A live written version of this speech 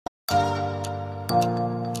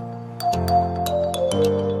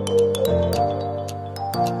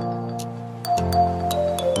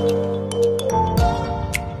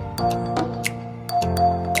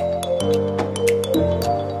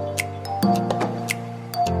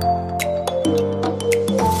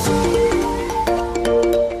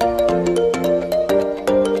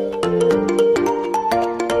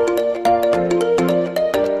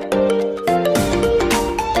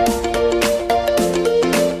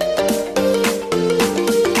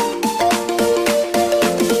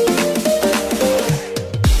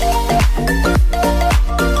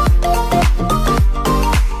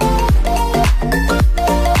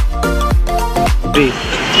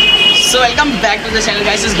So welcome back to the channel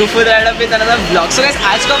guys, इस Gufu rider पे तरह ब्लॉग। सो गाइस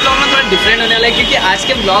आज का ब्लॉग में थोड़ा डिफरेंट होने वाला है क्योंकि आज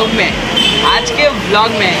के ब्लॉग में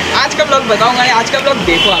आज का ब्लॉग बताऊंगा नहीं, आज का ब्लॉग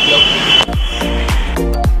देखो आप लोग।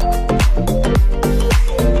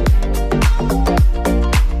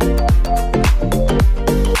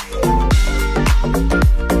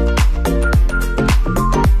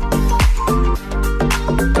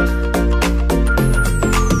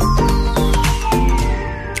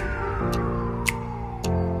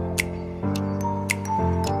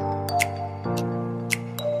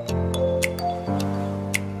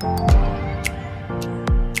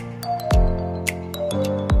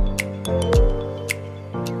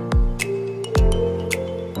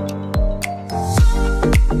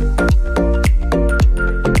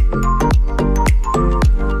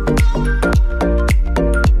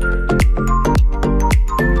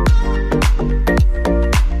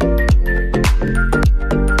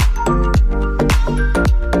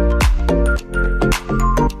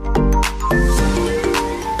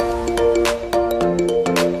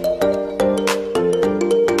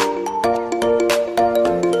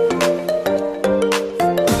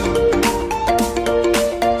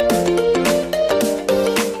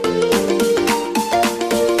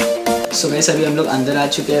 सो गाइस अभी हम लोग अंदर आ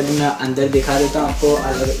चुके हैं। अभी मैं अंदर दिखा देता हूँ आपको,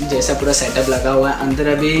 अलग जैसा पूरा सेटअप लगा हुआ है। अंदर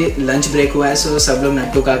अभी लंच ब्रेक हुआ है, सो सब लोग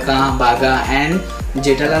नट्टू काका, बागा एंड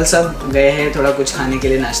जेठालाल सब गए हैं थोड़ा कुछ खाने के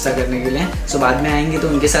लिए, नाश्ता करने के लिए। सो बाद में आएंगे तो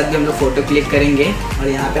उनके साथ भी हम लोग फ़ोटो क्लिक करेंगे। और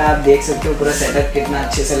यहाँ पे आप देख सकते हो पूरा सेटअप कितना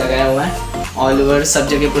अच्छे से लगाया हुआ है, ऑल ओवर सब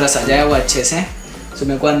जगह पूरा सजाया हुआ अच्छे से। सो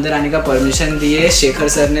मेरे को अंदर आने का परमिशन दिए शेखर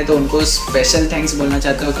सर ने, तो उनको स्पेशल थैंक्स बोलना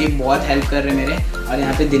चाहता हूँ कि बहुत हेल्प कर रहे हैं मेरे। और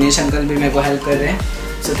यहाँ पे दिनेश अंकल भी मेरे को हेल्प कर रहे हैं,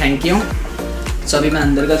 सो थैंक यू। सो अभी मैं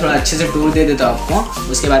अंदर का थोड़ा अच्छे से टूर दे देता हूँ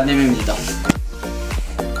आपको, उसके बाद में मैं मिलता हूँ।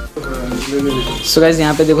 सो गाइस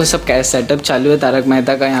यहाँ पे देखो सब कैसे सेटअप चालू है, तारक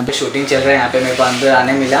मेहता का यहाँ पे शूटिंग चल रहा है। यहाँ पे मेरे को अंदर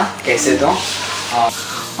आने मिला कैसे तो,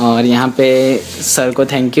 और यहाँ पे सर को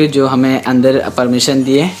थैंक यू जो हमें अंदर परमिशन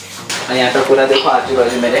दिए। और यहाँ पे पूरा देखो आजू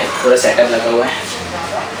बाजू मेरे पूरा सेटअप लगा हुआ है।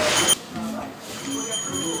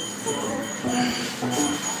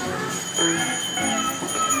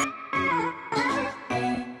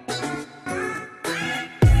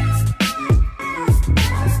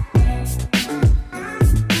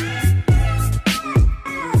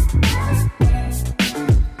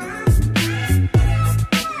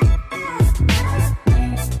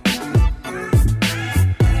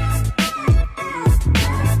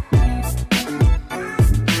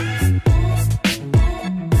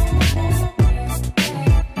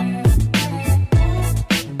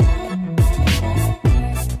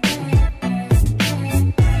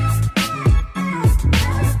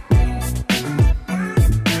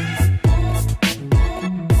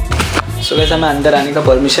 तो वैसा मैं अंदर आने का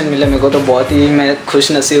परमिशन मिला मेरे को, तो बहुत ही मैं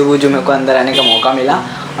खुश नसीब हूँ जो मेरे को अंदर आने का मौका मिला।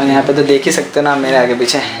 और यहाँ पे तो देख ही सकते हो ना मेरे आगे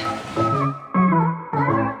पीछे।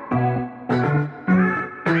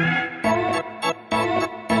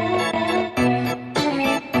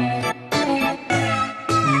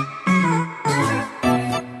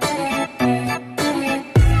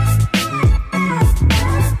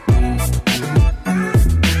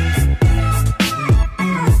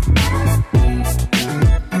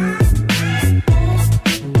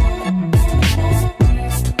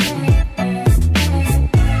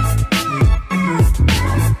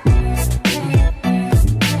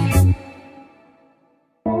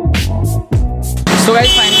 तो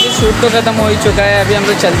गाइस फाइनली शूट तो ख़त्म हो ही चुका है। अभी हम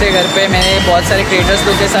लोग चलते हैं घर पे। मैंने बहुत सारे क्रिएटर्स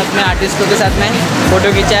लोग के साथ में, आर्टिस्ट लोग के साथ में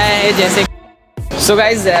फ़ोटो खिंचाया है जैसे। So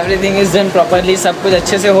guys everything is done properly, सब कुछ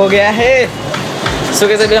अच्छे से हो गया है। सो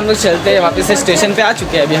गाइस अभी हम लोग चलते हैं, वापस से स्टेशन पे आ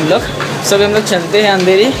चुके हैं अभी हम लोग। सो अभी हम लोग चलते हैं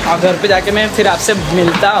अंधेरी, और घर पे जाके मैं फिर आपसे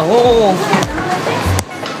मिलता हूँ।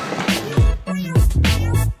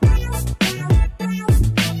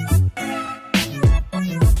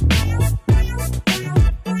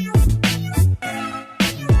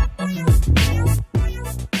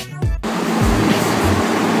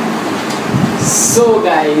 सो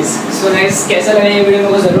गाइस सो गाइस कैसा लगा ये वीडियो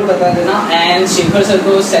मेरे को ज़रूर बता देना। एंड शेखर सर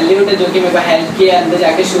को सैल्यूट है जो कि मेरे को हेल्प किया अंदर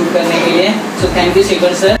जाके शूट करने के लिए। So thank you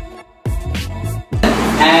Shekhar sir.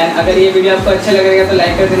 And अगर ये वीडियो आपको अच्छा लगेगा तो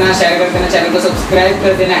लाइक कर देना, शेयर कर देना, चैनल को सब्सक्राइब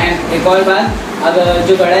कर देना। एंड एक और बात, अगर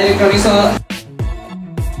जो बड़ा इलेक्ट्रॉनिक्स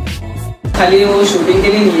खाली वो शूटिंग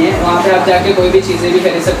के लिए नहीं है, वहाँ पे आप जाके कोई भी चीज़ें भी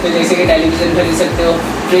खरीद सकते हो, जैसे कि टेलीविज़न खरीद सकते हो,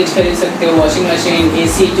 फ्रिज खरीद सकते हो, वॉशिंग मशीन,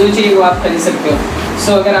 एसी, जो चाहिए वो आप खरीद सकते हो।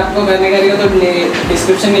 सो अगर आपको करने का रहेगा तो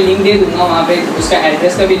डिस्क्रिप्शन में लिंक दे दूँगा, वहाँ पे उसका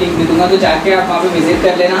एड्रेस का भी लिंक दे दूँगा, तो जाके आप वहाँ पे विजिट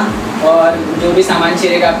कर लेना और जो भी सामान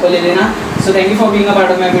चाहिएगा आपको ले लेना। So thank you for being a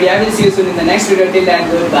part of my video. I will see you soon in the next video. Till then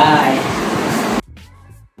good bye.